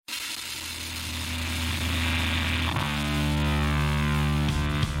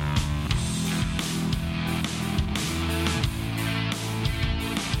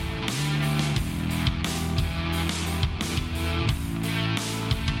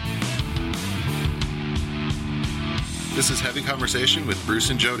This is Heavy Conversation with Bruce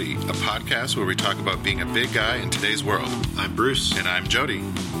and Jody, a podcast where we talk about being a big guy in today's world. I'm Bruce. And I'm Jody.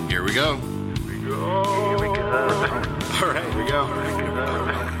 Here we go. All right, here we go. All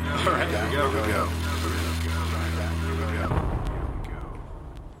right, here we go. Here we go.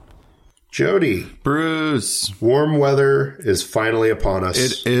 Jody. Bruce. Warm weather is finally upon us.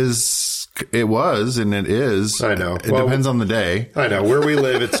 It is. It was, and it is. I know. It depends on the day. I know. Where we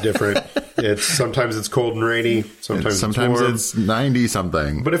live, it's different. Sometimes it's cold and rainy. Sometimes warm. It's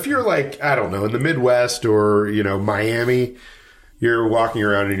 90-something. But if you're like, I don't know, in the Midwest or, Miami, you're walking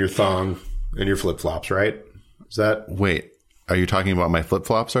around in your thong and your flip-flops, right? Is that? Wait, are you talking about my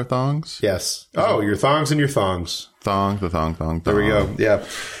flip-flops or thongs? Yes. Oh, your thongs and your thongs. Thong. There we go. Yeah.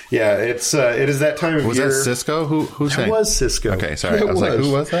 Yeah, it is that time of year. Was that Cisco? Who sang? It was Cisco. Okay, sorry. I was like,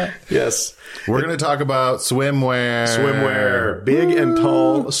 who was that? Yes. We're going to talk about swimwear. Swimwear. Big and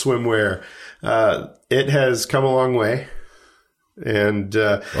tall swimwear. It has come a long way. And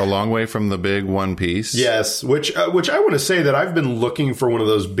a long way from the big one piece. Yes, which I want to say that I've been looking for one of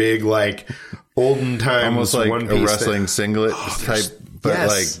those big, like, olden times almost like one a piece wrestling singlet type, but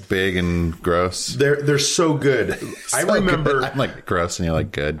yes. like big and gross. They're so good. I remember I'm like gross and you're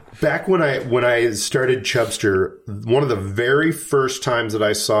like good. Back when I started Chubster, one of the very first times that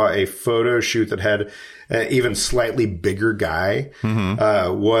I saw a photo shoot that had an even slightly bigger guy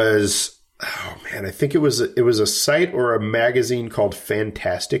was, oh man, I think it was a site or a magazine called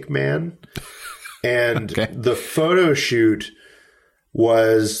Fantastic Man. And Okay. The photo shoot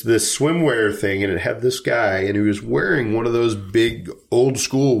was this swimwear thing, and it had this guy, and he was wearing one of those big old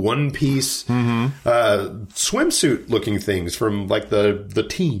school one piece swimsuit looking things from like the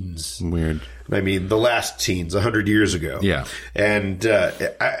teens. Weird. I mean, the last teens, 100 years ago. Yeah. And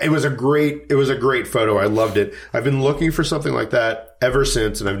it was a great photo. I loved it. I've been looking for something like that ever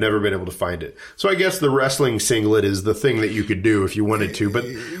since, and I've never been able to find it. So I guess the wrestling singlet is the thing that you could do if you wanted to. But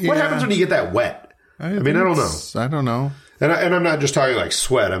what happens when you get that wet? I don't know. I don't know. And I'm not just talking like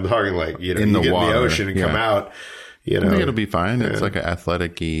sweat. I'm talking like, you In the get water. in the ocean and come out. I think it'll be fine. It's like an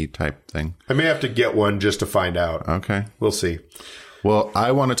athletic-y type thing. I may have to get one just to find out. Okay. We'll see. Well,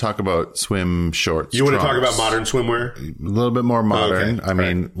 I want to talk about swim shorts. You want to talk trunks. about modern swimwear? A little bit more modern. Okay. I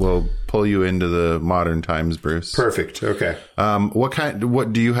mean, we'll pull you into the modern times, Bruce. Perfect. Okay.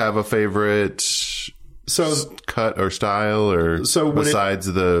 What do you have a favorite cut or style or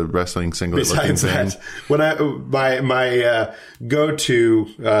besides the wrestling singlet looking thing? That, when my go-to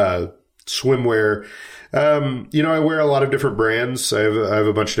swimwear, I wear a lot of different brands. I have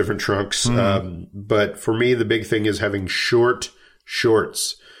a bunch of different trunks. But for me, the big thing is having short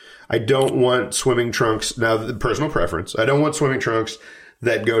shorts. I don't want swimming trunks. Now, the personal preference. I don't want swimming trunks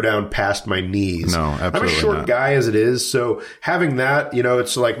that go down past my knees. No, absolutely I'm a short guy as it is, so having that,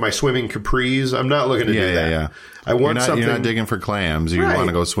 it's like my swimming capris. I'm not looking to do that. Yeah. I want something. You're not digging for clams. You want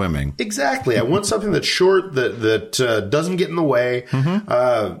to go swimming. Exactly. I want something that's short, that doesn't get in the way,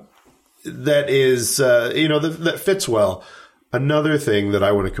 that is, that fits well. Another thing that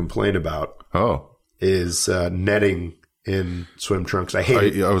I want to complain about is netting in swim trunks. I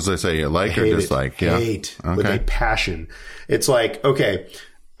hate it. I was going to say you like or dislike. Hate with a passion. It's like, okay,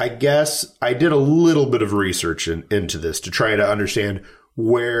 I guess I did a little bit of research into this to try to understand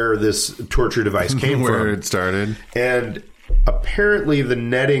where this torture device came from. Where it started. And apparently the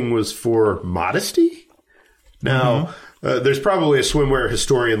netting was for modesty. Now, there's probably a swimwear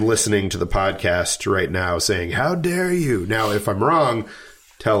historian listening to the podcast right now saying, how dare you? Now, if I'm wrong,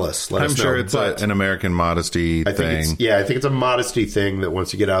 tell us. Let us know. I'm sure it's an American modesty thing. I think it's a modesty thing that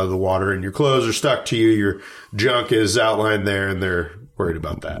once you get out of the water and your clothes are stuck to you, your junk is outlined there, and they're worried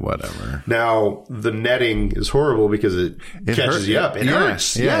about that. Whatever. Now, the netting is horrible because it catches you up. It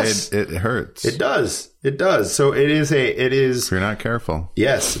hurts. Yeah, yes. it hurts. It does. It does. So it is. If you're not careful.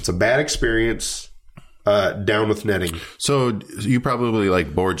 Yes, it's a bad experience. Down with netting. So you probably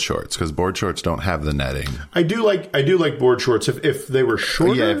like board shorts because board shorts don't have the netting. I do like board shorts if they were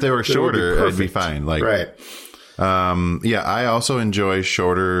shorter. Yeah, if they were shorter, it'd be fine. Like right. I also enjoy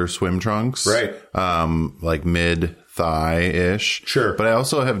shorter swim trunks. Right. Like mid thigh ish. Sure. But I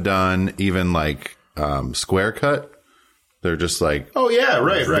also have done even like square cut. They're just like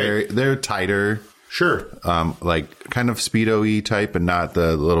right. They're tighter. Sure. Like kind of Speedo-y type and not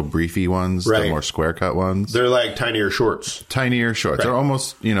the little briefy ones, the more square cut ones. They're like tinier shorts. Tinier shorts. Right. They're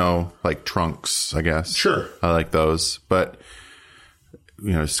almost, like trunks, I guess. Sure. I like those. But,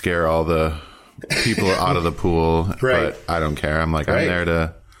 scare all the people out of the pool. Right. But I don't care. I'm like, I'm there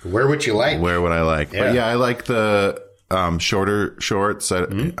to wear what you like. Wear what I like. Yeah. But yeah, I like the shorter shorts.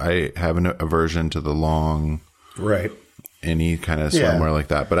 I have an aversion to the long. Right. Any kind of swimwear like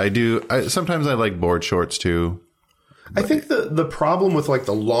that. But sometimes I like board shorts too. I think the problem with like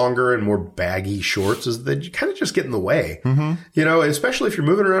the longer and more baggy shorts is that you kind of just get in the way, you know, especially if you're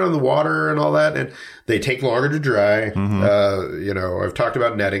moving around in the water and all that, and they take longer to dry. You know, I've talked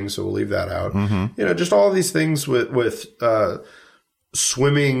about netting, so we'll leave that out. You know, just all of these things with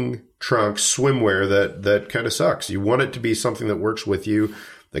swimming trunks, swimwear that kind of sucks. You want it to be something that works with you,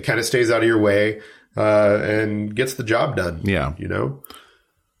 that kind of stays out of your way, and gets the job done. Yeah. You know?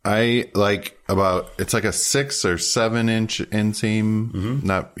 I like it's like a 6 or 7 inch inseam,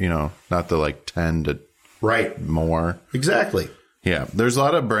 not the like 10 to more. Exactly. Yeah. There's a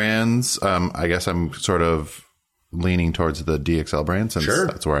lot of brands. I guess I'm sort of leaning towards the DXL brand since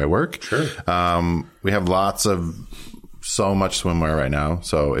that's where I work. Sure. We have so much swimwear right now.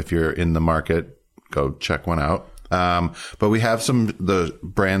 So if you're in the market, go check one out. But we have the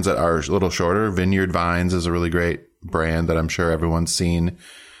brands that are a little shorter. Vineyard Vines is a really great brand that I'm sure everyone's seen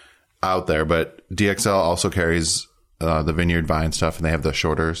out there, but DXL also carries the Vineyard Vine stuff, and they have the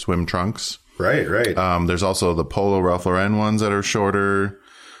shorter swim trunks. Right. There's also the Polo Ralph Lauren ones that are shorter,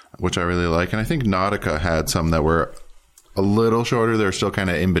 which I really like. And I think Nautica had some that were a little shorter. They're still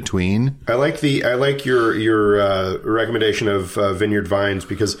kind of in between. I like your recommendation of Vineyard Vines,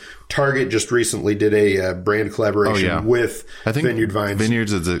 because Target just recently did a brand collaboration with Vineyard Vines.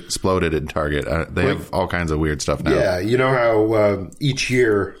 Vineyards has exploded in Target. They have all kinds of weird stuff now. Yeah, you know how each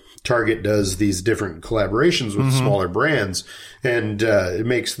year Target does these different collaborations with smaller brands, and it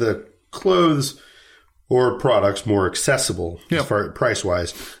makes the clothes or products more accessible as far as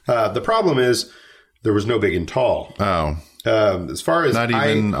price-wise. The problem is there was no big and tall. Oh. As far as not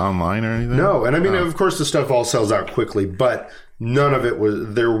even online or anything? No. And I mean, of course, the stuff all sells out quickly, but none of it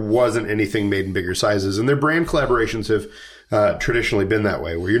there wasn't anything made in bigger sizes. And their brand collaborations have traditionally been that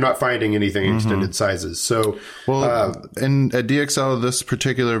way, where you're not finding anything extended sizes. So, and at DXL, this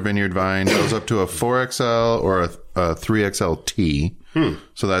particular Vineyard Vine goes up to a 4XL or a 3XLT.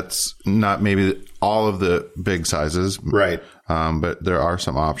 So that's not maybe all of the big sizes. Right. But there are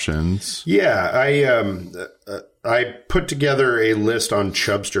some options. Yeah. I put together a list on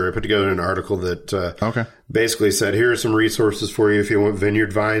Chubster. I put together an article that basically said, here are some resources for you if you want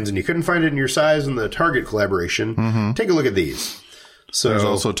Vineyard Vines and you couldn't find it in your size in the Target collaboration. Take a look at these. So there's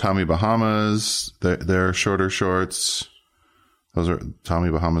also Tommy Bahamas. They're shorter shorts.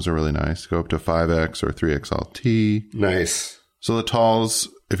 Tommy Bahamas are really nice. Go up to 5X or 3XLT. Nice. So the talls,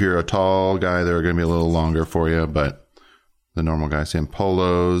 if you're a tall guy, they're going to be a little longer for you, but the normal guys, same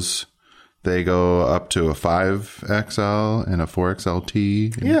polos. They go up to a 5XL and a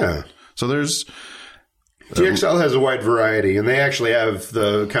 4XLT. Yeah. So there's... DXL has a wide variety, and they actually have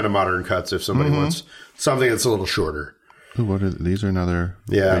the kind of modern cuts if somebody wants something that's a little shorter. Ooh, these are another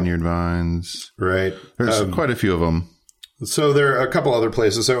Vineyard Vines. Right. There's quite a few of them. So there are a couple other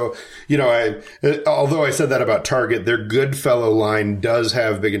places. So, you know, although I said that about Target, their Goodfellow line does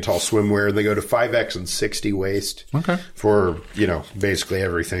have big and tall swimwear, and they go to 5X and 60 waist for, you know, basically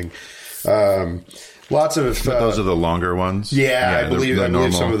everything. Lots of those are the longer ones. Yeah, I believe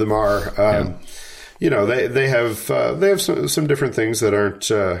some of them are. You know, they have some different things that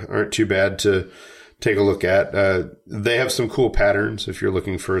aren't too bad to take a look at. They have some cool patterns if you're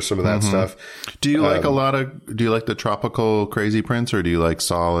looking for some of that stuff. Do you like do you like the tropical crazy prints, or do you like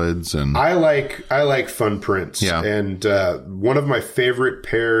solids? And I like fun prints. Yeah. And one of my favorite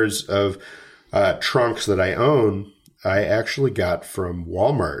pairs of trunks that I own, I actually got from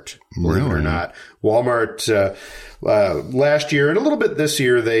Walmart, believe it or not. Walmart, last year and a little bit this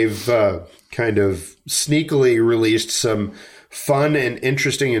year, they've kind of sneakily released some fun and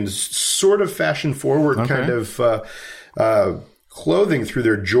interesting and sort of fashion forward kind of clothing through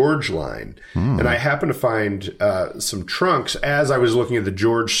their George line. And I happened to find some trunks as I was looking at the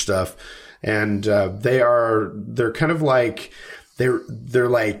George stuff, and they're kind of like they're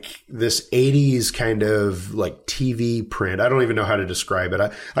like this 80s kind of like TV print. I don't even know how to describe it.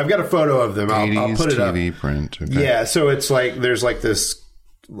 I've got a photo of them. I'll put it up. 80s TV print. Okay. Yeah, so it's like there's like this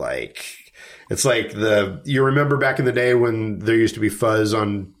like it's like you remember back in the day when there used to be fuzz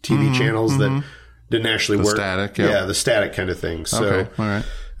on TV channels that didn't actually work. Static, yeah, the static kind of thing. So, okay, all right.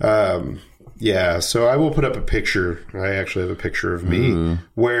 Yeah, so I will put up a picture. I actually have a picture of me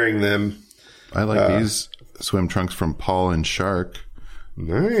wearing them. I like these swim trunks from Paul and Shark.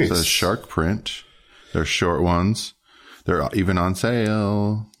 Nice. It's a shark print. They're short ones. They're even on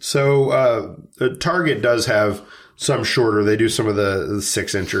sale. So Target does have some shorter. They do some of the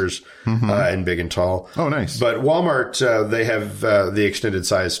 6 inchers in big and tall. Oh, nice. But Walmart, they have the extended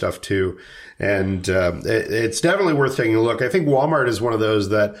size stuff too. And it's definitely worth taking a look. I think Walmart is one of those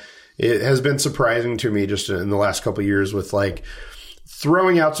that it has been surprising to me just in the last couple of years with like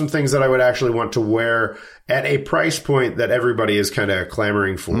throwing out some things that I would actually want to wear at a price point that everybody is kind of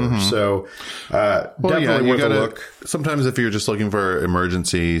clamoring for. So definitely worth a look. Sometimes if you're just looking for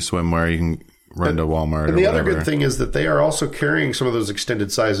emergency swimwear, you can run to Walmart. And the other good thing is that they are also carrying some of those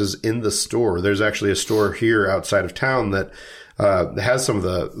extended sizes in the store. There's actually a store here outside of town that has some of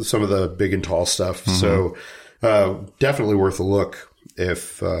the big and tall stuff. So definitely worth a look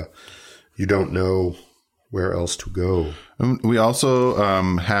if you don't know where else to go. We also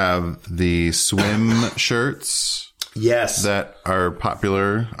have the swim shirts. Yes. That are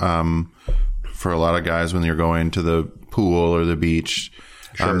popular for a lot of guys when you're going to the pool or the beach.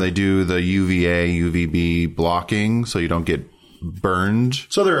 Sure. They do the UVA, UVB blocking so you don't get burned.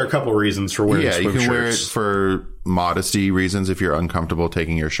 So there are a couple of reasons for wearing swim you can shirts. wear it for modesty reasons if you're uncomfortable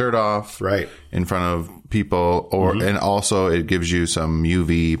taking your shirt off right in front of people, or and also it gives you some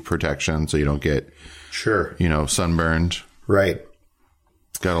UV protection so you don't get sunburned. Right.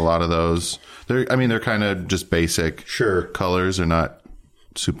 Got a lot of those. They're kind of just basic colors. They're not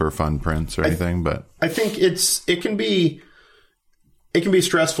super fun prints or anything, but I think it can be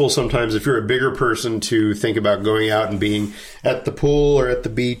stressful sometimes if you're a bigger person to think about going out and being at the pool or at the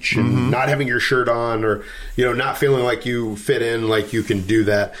beach and not having your shirt on, or, not feeling like you fit in, like you can do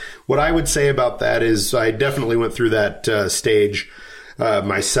that. What I would say about that is I definitely went through that stage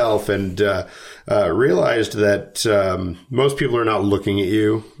myself and realized that most people are not looking at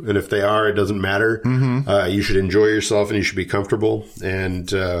you. And if they are, it doesn't matter. You should enjoy yourself and you should be comfortable and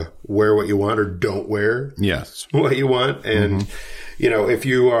wear what you want, or don't wear what you want. And if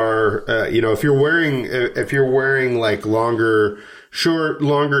you are, if you're wearing like longer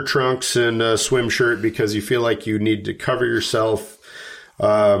trunks and a swim shirt because you feel like you need to cover yourself,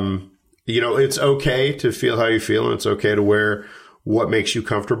 it's okay to feel how you feel, and it's okay to wear what makes you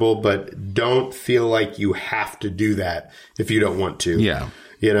comfortable, but don't feel like you have to do that if you don't want to. Yeah.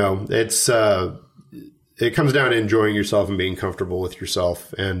 It comes down to enjoying yourself and being comfortable with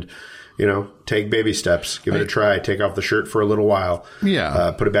yourself, and, take baby steps, give it a try, take off the shirt for a little while. Yeah.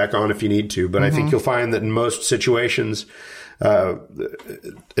 Put it back on if you need to. But I think you'll find that in most situations,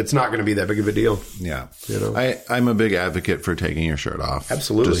 it's not going to be that big of a deal. Yeah. I'm a big advocate for taking your shirt off.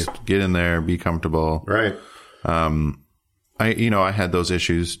 Absolutely. Just get in there, be comfortable. Right. I had those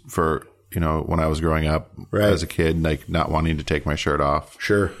issues for, when I was growing up as a kid, like not wanting to take my shirt off.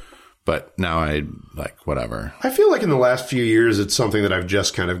 Sure. But now I whatever. I feel like in the last few years, it's something that I've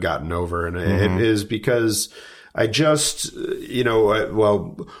just kind of gotten over. And it is because I just,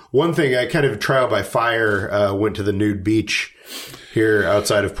 one thing I kind of trial by fire, went to the nude beach here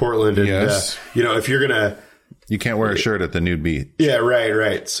outside of Portland. And, yes. If you're going to, you can't wear a shirt at the nude beach. Yeah,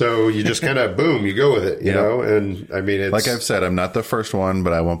 right. So you just kind of, boom, you go with it, you know? And I mean, it's like I've said, I'm not the first one,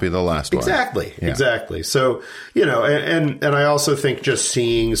 but I won't be the last one. Exactly. So, and I also think just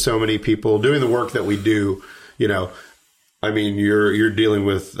seeing so many people doing the work that we do, I mean, you're dealing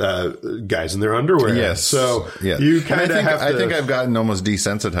with guys in their underwear. Yes. So you kind of have to. I think I've gotten almost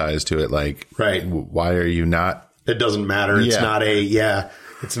desensitized to it. Like, why are you not? It doesn't matter. It's not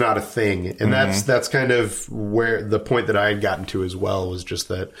it's not a thing. And that's kind of where the point that I had gotten to as well was just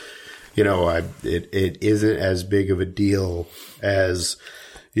that, it isn't as big of a deal as,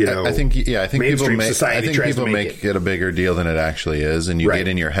 I think people make it a bigger deal than it actually is. And you get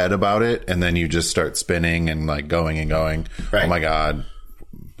in your head about it, and then you just start spinning and like going and going. Right. Oh my God.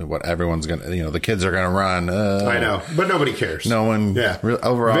 What everyone's going to, the kids are going to run. I know, but nobody cares. No one,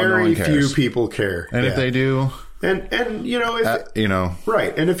 overall, very no one cares. few people care. And if they do, and if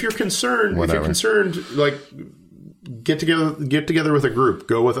right. And if you're concerned, like get together with a group,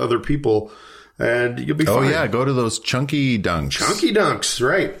 go with other people, and you'll be fine. Oh yeah, go to those chunky dunks.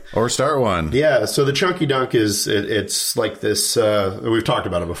 Right. Or start one. Yeah. So the chunky dunk it's like this. We've talked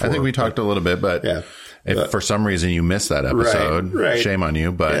about it before. I think we talked a little bit, but yeah. If for some reason you missed that episode, shame on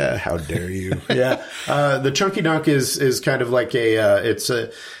you. But how dare you? The chunky dunk is kind of like it's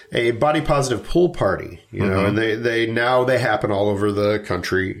a body positive pool party, and they happen all over the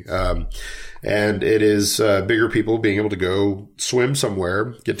country. And it is bigger people being able to go swim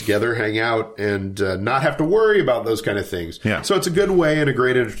somewhere, get together, hang out, and not have to worry about those kind of things. Yeah. So it's a good way and a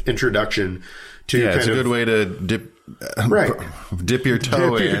great introduction to. Yeah, it's a good way to dip your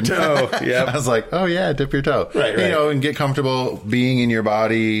toe in. Yeah, I was like, oh yeah, dip your toe. Right. And get comfortable being in your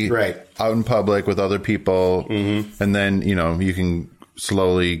body, out in public with other people, and then you can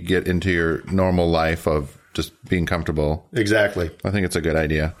slowly get into your normal life of just being comfortable. Exactly. I think it's a good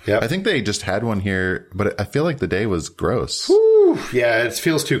idea. Yep. I think they just had one here, but I feel like the day was gross. Woo. Yeah, it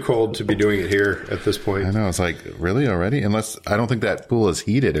feels too cold to be doing it here at this point. I know. It's like, really already? Unless, I don't think that pool is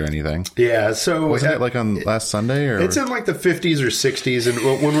heated or anything. Yeah, so... Wasn't it like on last Sunday? Or It's in like the 50s or 60s,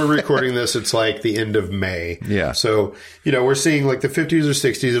 and when we're recording this, it's like the end of May. Yeah. So, we're seeing like the 50s or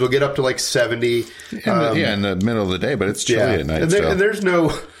 60s. It'll get up to like 70. in the middle of the day, but it's chilly at night. And, still. and there's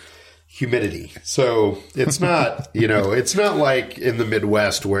no humidity. So it's not, it's not like in the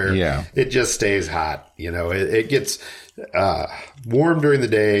Midwest where it just stays hot. It gets warm during the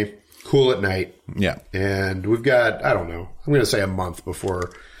day, cool at night. Yeah. And we've got, I don't know, I'm going to say a month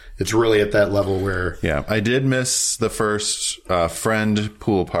before it's really at that level where... Yeah. I did miss the first friend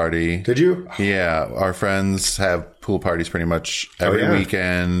pool party. Did you? Yeah. Our friends have pool parties pretty much every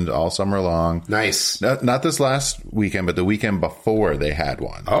weekend, all summer long. Nice. Not this last weekend, but the weekend before they had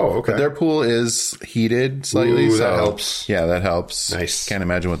one. Oh, okay. But their pool is heated slightly. Ooh, so that helps. Yeah, that helps. Nice. Can't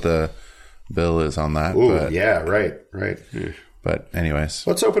imagine what the bill is on that. Ooh, but, yeah, right. Yeah. But anyways,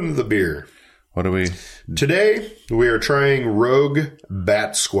 Let's open the beer. what do we... Today, we are trying Rogue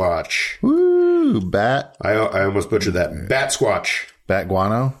Bat Squatch. Woo! Bat I almost butchered that. Bat Squatch.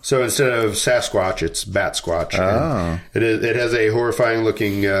 guano? So instead of Sasquatch, it's Bat Squatch. Oh. It has a horrifying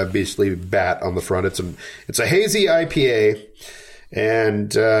looking beastly bat on the front. It's a hazy IPA,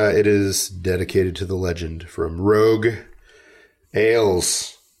 and it is dedicated to the legend from Rogue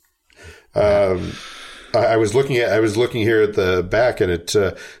Ales. I was looking here at the back, and it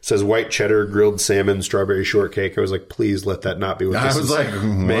says white cheddar, grilled salmon, strawberry shortcake. I was like, please let that not be what this is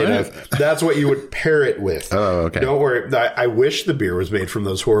made of. That's what you would pair it with. Oh, okay. Don't worry. I wish the beer was made from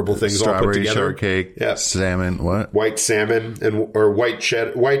those horrible things all put Strawberry together. shortcake, salmon, what? White salmon or white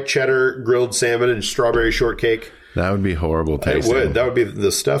cheddar, grilled salmon, and strawberry shortcake. That would be horrible It tasting. would. That would be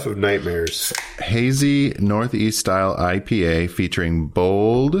the stuff of nightmares. Hazy Northeast style IPA featuring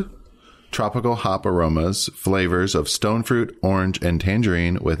bold tropical hop aromas, flavors of stone fruit, orange, and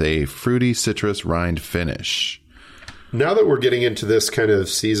tangerine with a fruity citrus rind finish. Now that we're getting into this kind of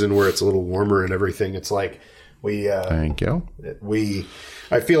season where it's a little warmer and everything, it's like Thank you.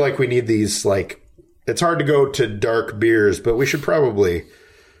 I feel like we need these, like, it's hard to go to dark beers, but we should probably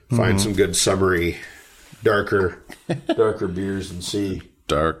find some good summery, darker beers and see.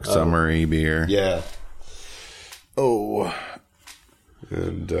 Dark, summery beer. Yeah. Oh.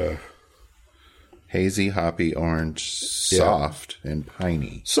 And, Hazy, hoppy, orange, soft, and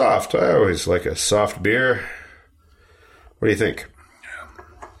piney. soft. I always like a soft beer. What do you think?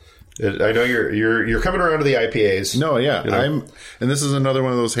 I know you're coming around to the IPAs. No, yeah. And this is another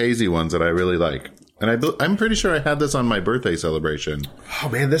one of those hazy ones that I really like. And I'm pretty sure I had this on my birthday celebration. Oh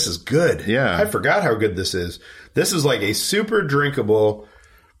man, this is good. Yeah. I forgot how good this is. This is like a super drinkable,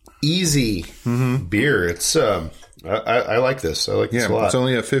 easy beer. It's I like this. I like this a lot. It's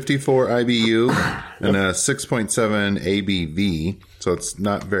only a 54 IBU and a 6.7 ABV, so it's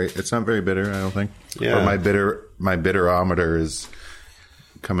not very bitter, I don't think. Yeah. Or my bitterometer is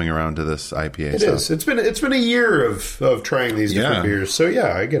coming around to this IPA. It is. It's been a year of trying these different beers. So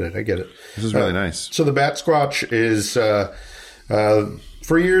yeah, I get it. This is really nice. So the Bat Squatch is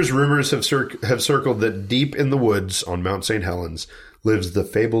for years rumors have circled that deep in the woods on Mount St. Helens lives the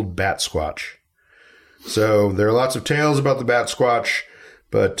fabled Bat Squatch. So there are lots of tales about the Bat Squatch,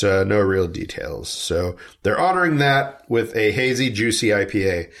 but no real details. So they're honoring that with a hazy, juicy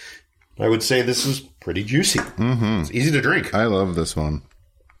IPA. I would say this is pretty juicy. Mm-hmm. It's easy to drink. I love this one.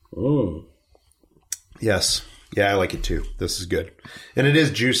 Oh. Yes. Yeah, I like it too. This is good. And it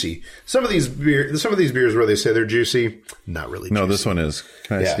is juicy. Some of these beers where they say they're juicy, not really juicy. No, this one is.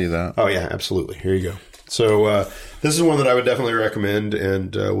 Can I see that? Oh, yeah, absolutely. Here you go. So this is one that I would definitely recommend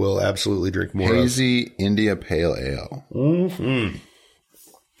and will absolutely drink more Hazy India Pale Ale. Mm-hmm.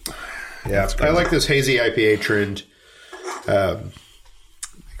 Yeah, I like this hazy IPA trend.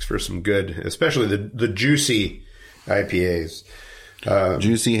 Makes for some good, especially the juicy IPAs.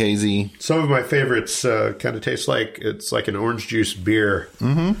 Juicy, hazy. Some of my favorites kind of taste like it's like an orange juice beer.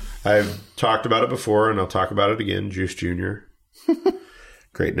 Mm-hmm. I've talked about it before, and I'll talk about it again. Juice Junior.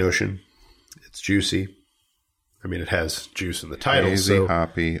 Great notion. It's juicy. I mean, it has juice in the title. Hazy,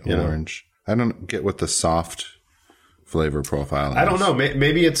 hoppy, orange. I don't get what the soft flavor profile is. I don't know.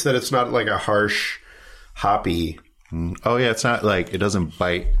 Maybe it's that it's not like a harsh, hoppy. Oh, yeah. It's not like it doesn't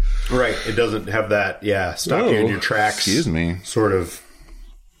bite. Right. It doesn't have that, stop you in your tracks. Excuse me. Sort of.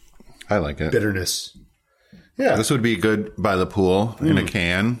 I like it. Bitterness. Yeah. This would be good by the pool in a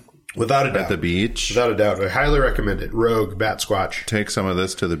can. Without a doubt. At the beach. Without a doubt. I highly recommend it. Rogue Bat Squatch. Take some of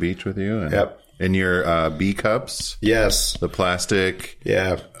this to the beach with you. And Yep. In your B cups. Yes. The plastic.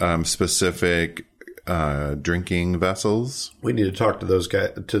 Yeah. Specific drinking vessels. We need to talk to those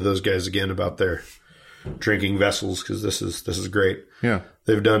guys again about their drinking vessels because this is great. Yeah.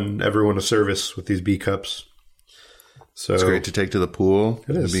 They've done everyone a service with these B cups. So It's great to take to the pool.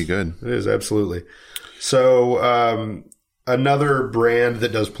 It'd be good. It is, absolutely. So another brand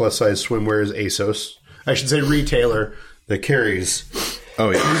that does plus size swimwear is ASOS. I should say retailer that carries.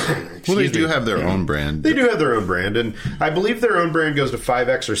 Oh, yeah. Well, they do have their own brand. They do have their own brand, and I believe their own brand goes to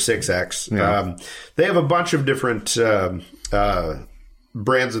 5X or 6X. Yeah. They have a bunch of different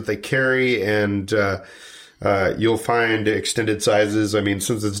brands that they carry, and you'll find extended sizes. I mean,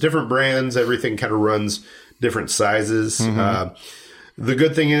 since it's different brands, everything kind of runs different sizes. The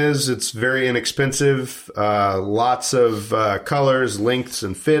good thing is it's very inexpensive, lots of colors, lengths,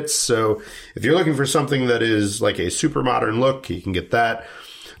 and fits. So if you're looking for something that is like a super modern look, you can get that.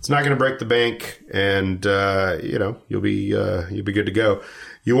 It's not going to break the bank, and you'll be good to go.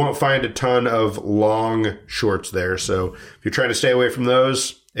 You won't find a ton of long shorts there. So if you're trying to stay away from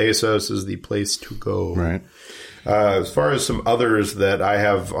those, ASOS is the place to go. Right. As far as some others that I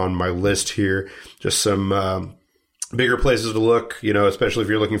have on my list here, just some bigger places to look, especially if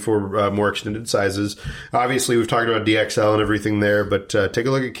you're looking for more extended sizes. Obviously, we've talked about DXL and everything there, but take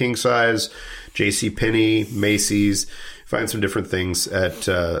a look at King Size, JCPenney, Macy's. Find some different things at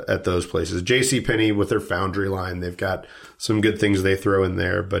those places. JCPenney with their Foundry line, they've got some good things they throw in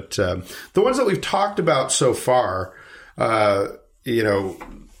there. But the ones that we've talked about so far, I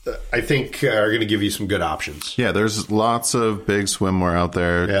think are going to give you some good options. Yeah, there's lots of big swimwear out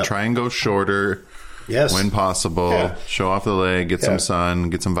there. Yep. Try and go shorter. Yes. When possible. Yeah. Show off the leg, get some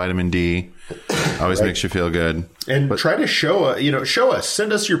sun, get some vitamin D. Always makes you feel good. And try to show us.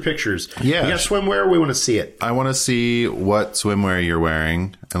 Send us your pictures. Yeah. You got swimwear, we want to see it. I want to see what swimwear you're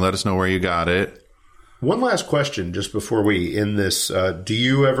wearing and let us know where you got it. One last question just before we end this. Do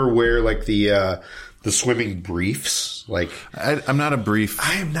you ever wear like the swimming briefs? Like I'm not a brief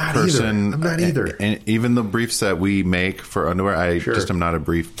I am not person. either. I'm not either. And even the briefs that we make for underwear, I just am not a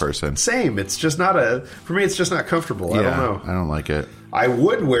brief person. Same. It's just not for me, it's just not comfortable. I don't know. I don't like it. I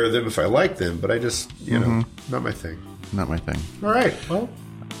would wear them if I liked them, but I just, not my thing. Not my thing. All right. Well.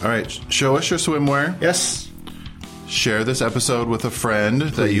 All right. Show us your swimwear. Yes. Share this episode with a friend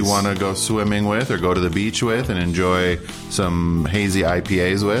that you want to go swimming with or go to the beach with and enjoy some hazy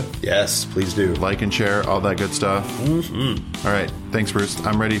IPAs with. Yes, please do. Like and share, all that good stuff. Mm-hmm. All right. Thanks, Bruce.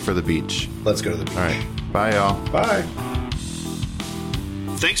 I'm ready for the beach. Let's go to the beach. All right. Bye, y'all. Bye.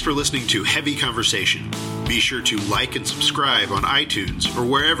 Thanks for listening to Heavy Conversation. Be sure to like and subscribe on iTunes or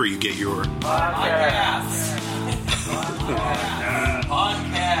wherever you get your podcasts.